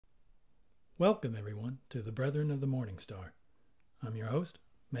Welcome, everyone, to the Brethren of the Morning Star. I'm your host,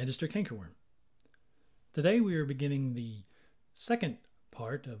 Magister Cankerworm. Today we are beginning the second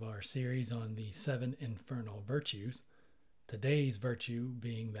part of our series on the 7 infernal virtues, today's virtue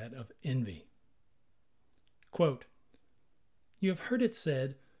being that of envy. Quote, "You have heard it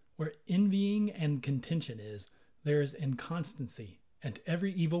said, where envying and contention is, there is inconstancy and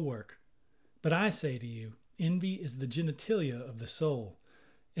every evil work. But I say to you, envy is the genitalia of the soul.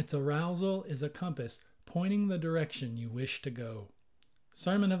 Its arousal is a compass pointing the direction you wish to go."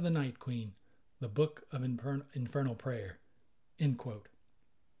 Sermon of the Night Queen, the Book of Infernal Prayer. End quote.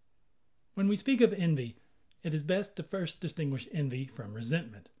 When we speak of envy, it is best to first distinguish envy from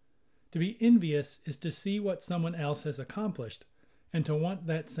resentment. To be envious is to see what someone else has accomplished and to want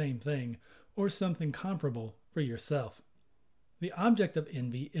that same thing or something comparable for yourself. The object of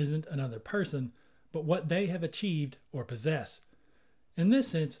envy isn't another person, but what they have achieved or possess. In this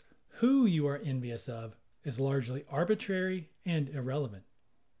sense, who you are envious of is largely arbitrary and irrelevant.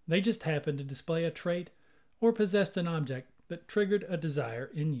 They just happen to display a trait or possessed an object that triggered a desire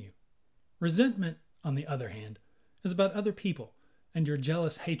in you. Resentment, on the other hand, is about other people and your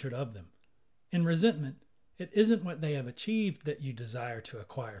jealous hatred of them. In resentment, it isn't what they have achieved that you desire to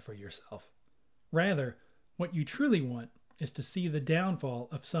acquire for yourself. Rather, what you truly want is to see the downfall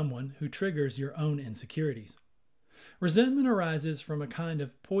of someone who triggers your own insecurities. Resentment arises from a kind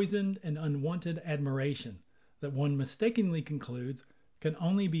of poisoned and unwanted admiration that one mistakenly concludes can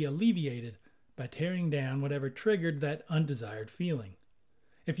only be alleviated by tearing down whatever triggered that undesired feeling.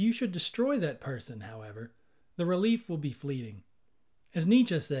 If you should destroy that person, however, the relief will be fleeting. As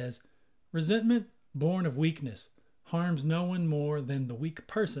Nietzsche says, resentment born of weakness harms no one more than the weak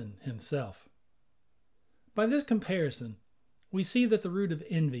person himself. By this comparison, we see that the root of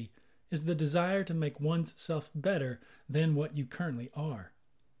envy is the desire to make one's self better than what you currently are.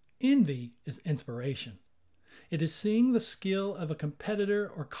 Envy is inspiration. It is seeing the skill of a competitor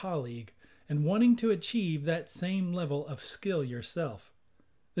or colleague and wanting to achieve that same level of skill yourself.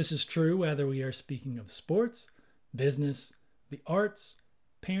 This is true whether we are speaking of sports, business, the arts,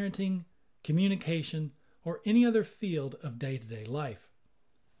 parenting, communication, or any other field of day-to-day life.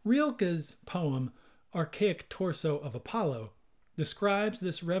 Rilke's poem, Archaic Torso of Apollo, describes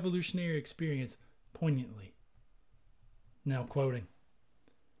this revolutionary experience poignantly. Now quoting,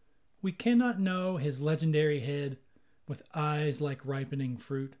 "We cannot know his legendary head with eyes like ripening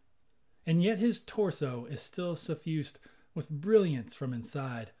fruit, and yet his torso is still suffused with brilliance from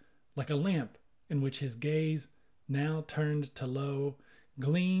inside, like a lamp in which his gaze, now turned to low,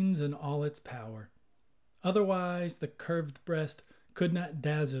 gleams in all its power. Otherwise the curved breast could not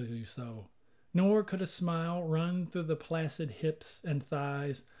dazzle you so, nor could a smile run through the placid hips and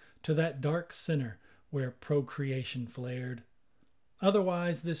thighs to that dark center where procreation flared.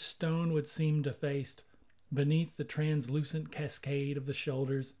 Otherwise this stone would seem defaced beneath the translucent cascade of the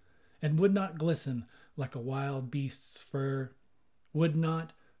shoulders, and would not glisten like a wild beast's fur, would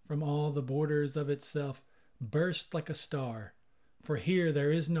not, from all the borders of itself, burst like a star, for here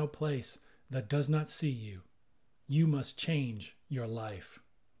there is no place that does not see you. You must change your life."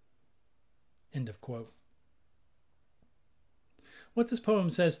 End of quote. What this poem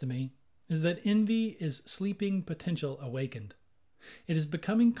says to me is that envy is sleeping potential awakened. It is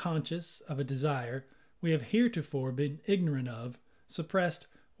becoming conscious of a desire we have heretofore been ignorant of, suppressed,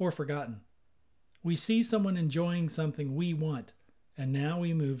 or forgotten. We see someone enjoying something we want, and now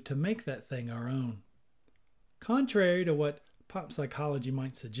we move to make that thing our own. Contrary to what pop psychology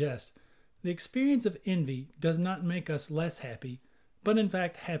might suggest, the experience of envy does not make us less happy, but in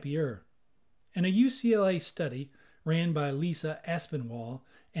fact happier. In a UCLA study ran by Lisa Aspinwall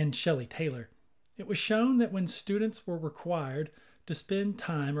and Shelley Taylor, it was shown that when students were required to spend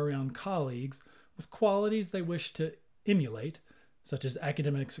time around colleagues with qualities they wished to emulate, such as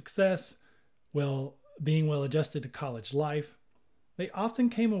academic success, being well adjusted to college life, they often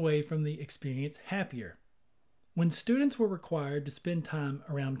came away from the experience happier. When students were required to spend time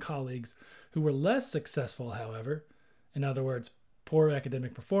around colleagues who were less successful, however, in other words, poor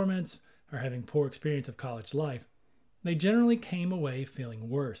academic performance, or having poor experience of college life, they generally came away feeling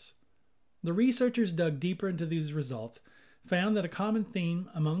worse. The researchers dug deeper into these results, found that a common theme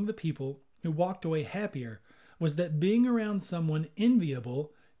among the people who walked away happier was that being around someone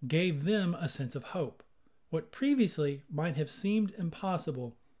enviable gave them a sense of hope. What previously might have seemed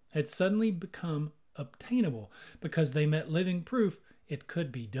impossible had suddenly become obtainable because they met living proof it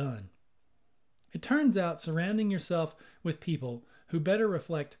could be done. It turns out surrounding yourself with people who better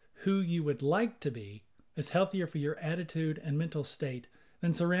reflect who you would like to be is healthier for your attitude and mental state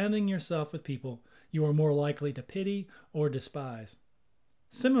than surrounding yourself with people you are more likely to pity or despise.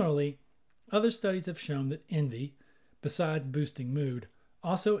 Similarly, other studies have shown that envy, besides boosting mood,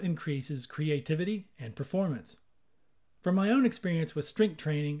 also increases creativity and performance. From my own experience with strength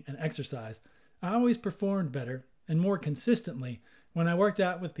training and exercise, I always performed better and more consistently when I worked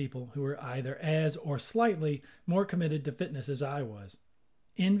out with people who were either as or slightly more committed to fitness as I was.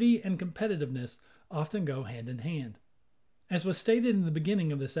 Envy and competitiveness often go hand in hand. As was stated in the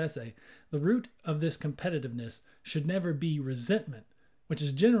beginning of this essay, the root of this competitiveness should never be resentment, which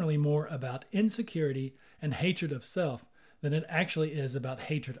is generally more about insecurity and hatred of self than it actually is about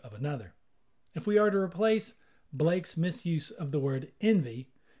hatred of another. If we are to replace Blake's misuse of the word envy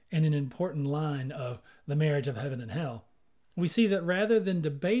in an important line of The Marriage of Heaven and Hell, we see that rather than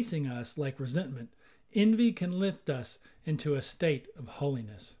debasing us like resentment, envy can lift us into a state of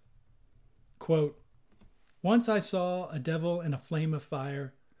holiness. Quote, "Once I saw a devil in a flame of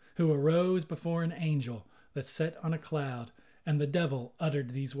fire, who arose before an angel that sat on a cloud, and the devil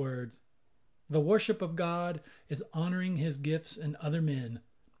uttered these words: The worship of God is honoring his gifts in other men,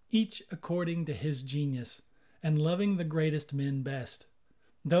 each according to his genius, and loving the greatest men best.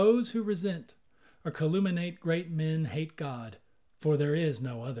 Those who resent or calumniate great men hate God, for there is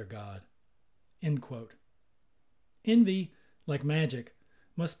no other God." End quote. Envy, like magic,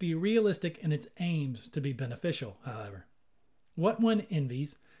 must be realistic in its aims to be beneficial, however. What one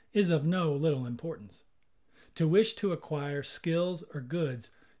envies is of no little importance. To wish to acquire skills or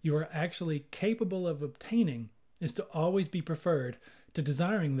goods you are actually capable of obtaining is to always be preferred to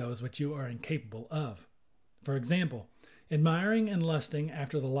desiring those which you are incapable of. For example, admiring and lusting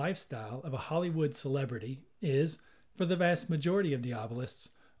after the lifestyle of a Hollywood celebrity is, for the vast majority of Diabolists,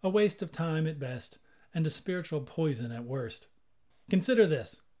 a waste of time at best and a spiritual poison at worst. Consider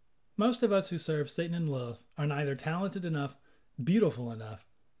this. Most of us who serve Satan and Lilith are neither talented enough, beautiful enough,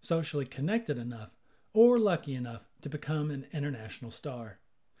 socially connected enough, or lucky enough to become an international star.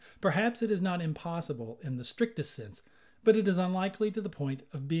 Perhaps it is not impossible in the strictest sense, but it is unlikely to the point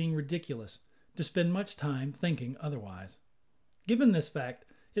of being ridiculous to spend much time thinking otherwise. Given this fact,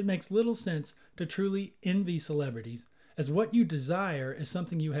 it makes little sense to truly envy celebrities, as what you desire is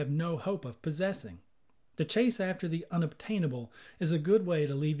something you have no hope of possessing. To chase after the unobtainable is a good way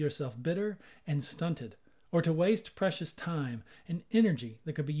to leave yourself bitter and stunted, or to waste precious time and energy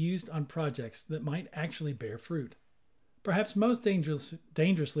that could be used on projects that might actually bear fruit. Perhaps most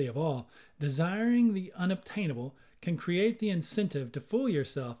dangerously of all, desiring the unobtainable can create the incentive to fool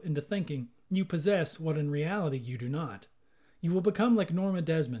yourself into thinking you possess what in reality you do not. You will become like Norma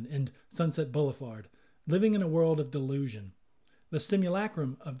Desmond in Sunset Boulevard, living in a world of delusion. The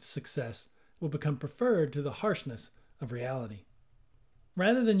simulacrum of success will become preferred to the harshness of reality.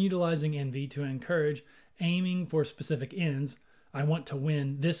 Rather than utilizing envy to encourage aiming for specific ends, I want to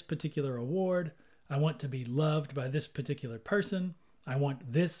win this particular award, I want to be loved by this particular person, I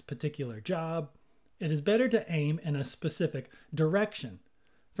want this particular job, it is better to aim in a specific direction.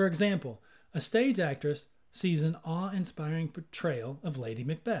 For example, a stage actress sees an awe-inspiring portrayal of Lady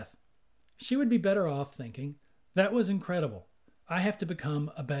Macbeth. She would be better off thinking, "That was incredible. I have to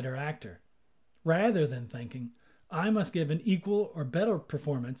become a better actor," rather than thinking, "I must give an equal or better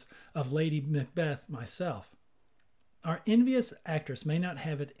performance of Lady Macbeth myself." Our envious actress may not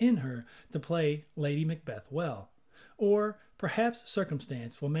have it in her to play Lady Macbeth well, or perhaps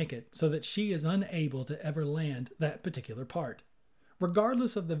circumstance will make it so that she is unable to ever land that particular part.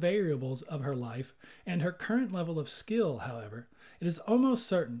 Regardless of the variables of her life and her current level of skill, however, it is almost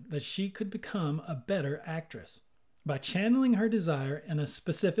certain that she could become a better actress. By channeling her desire in a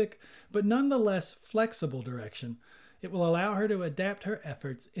specific but nonetheless flexible direction, it will allow her to adapt her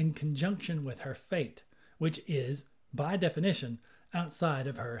efforts in conjunction with her fate, which is, by definition, outside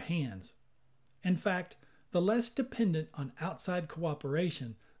of her hands. In fact, the less dependent on outside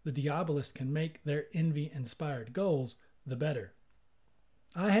cooperation the Diabolists can make their envy-inspired goals, the better.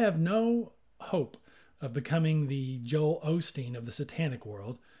 I have no hope of becoming the Joel Osteen of the satanic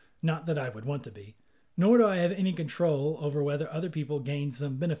world, not that I would want to be, nor do I have any control over whether other people gain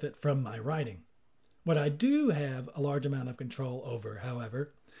some benefit from my writing. What I do have a large amount of control over,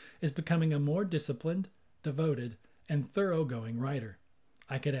 however, is becoming a more disciplined, devoted, and thoroughgoing writer.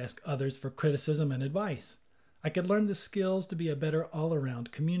 I could ask others for criticism and advice. I could learn the skills to be a better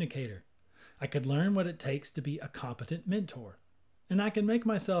all-around communicator. I could learn what it takes to be a competent mentor. And I can make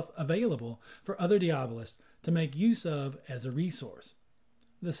myself available for other Diabolists to make use of as a resource.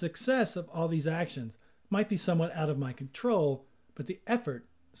 The success of all these actions might be somewhat out of my control, but the effort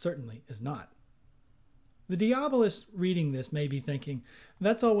certainly is not. The Diabolist reading this may be thinking,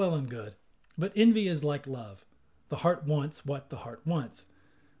 "That's all well and good, but envy is like love. The heart wants what the heart wants."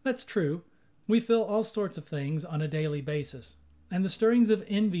 That's true. We feel all sorts of things on a daily basis. and the stirrings of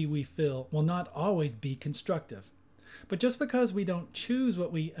envy we feel will not always be constructive. But just because we don't choose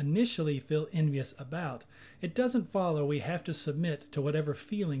what we initially feel envious about, it doesn't follow we have to submit to whatever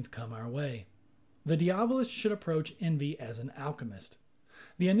feelings come our way. The diabolist should approach envy as an alchemist.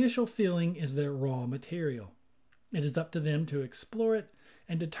 The initial feeling is their raw material. It is up to them to explore it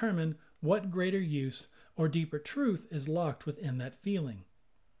and determine what greater use or deeper truth is locked within that feeling.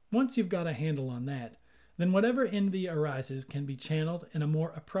 Once you've got a handle on that, then whatever envy arises can be channeled in a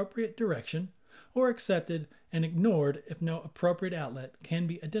more appropriate direction or accepted and ignored if no appropriate outlet can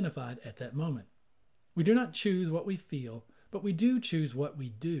be identified at that moment. We do not choose what we feel, but we do choose what we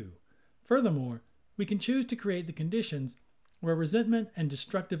do. Furthermore, we can choose to create the conditions where resentment and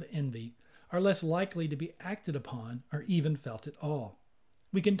destructive envy are less likely to be acted upon or even felt at all.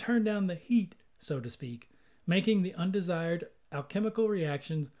 We can turn down the heat, so to speak, making the undesired alchemical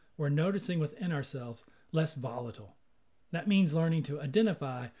reactions we're noticing within ourselves less volatile. That means learning to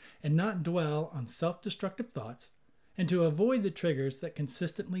identify and not dwell on self-destructive thoughts and to avoid the triggers that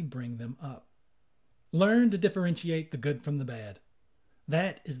consistently bring them up. Learn to differentiate the good from the bad.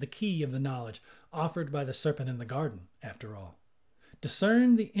 That is the key of the knowledge offered by the serpent in the garden, after all.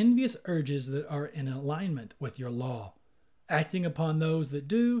 Discern the envious urges that are in alignment with your law, acting upon those that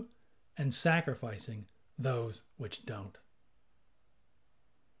do and sacrificing those which don't.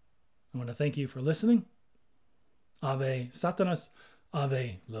 I want to thank you for listening. Ave Satanas,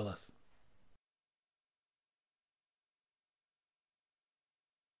 Ave Lilith.